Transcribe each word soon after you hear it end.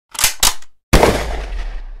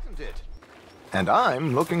isn't it? And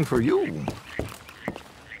I'm looking for you.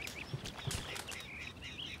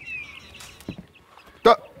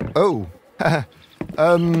 Oh.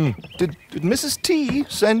 Did Mrs. T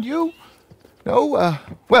send you? No,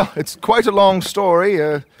 well, it's quite a long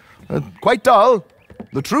story, quite dull.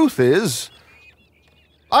 The truth is,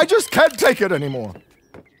 I just can't take it anymore.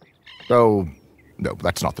 Oh, no,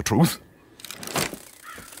 that's not the truth.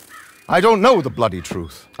 I don't know the bloody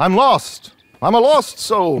truth. I'm lost. I'm a lost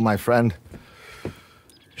soul, my friend.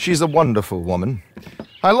 She's a wonderful woman.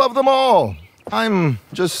 I love them all. I'm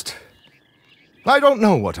just... I don't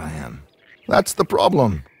know what I am. That's the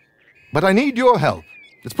problem. But I need your help.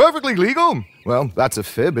 It's perfectly legal. Well, that's a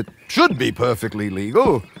fib. It should be perfectly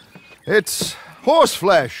legal. It's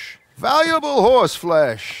horseflesh. Valuable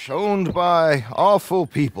horseflesh, owned by awful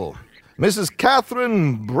people. Mrs.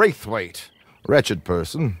 Catherine Braithwaite, wretched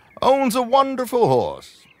person, owns a wonderful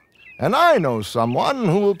horse. And I know someone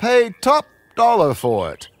who will pay top dollar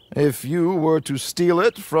for it. If you were to steal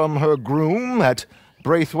it from her groom at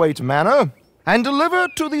Braithwaite Manor and deliver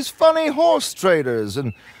it to these funny horse traders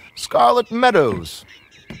in Scarlet Meadows.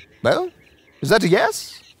 Well, is that a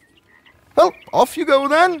yes? Well, off you go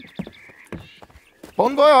then.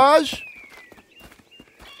 Bon voyage.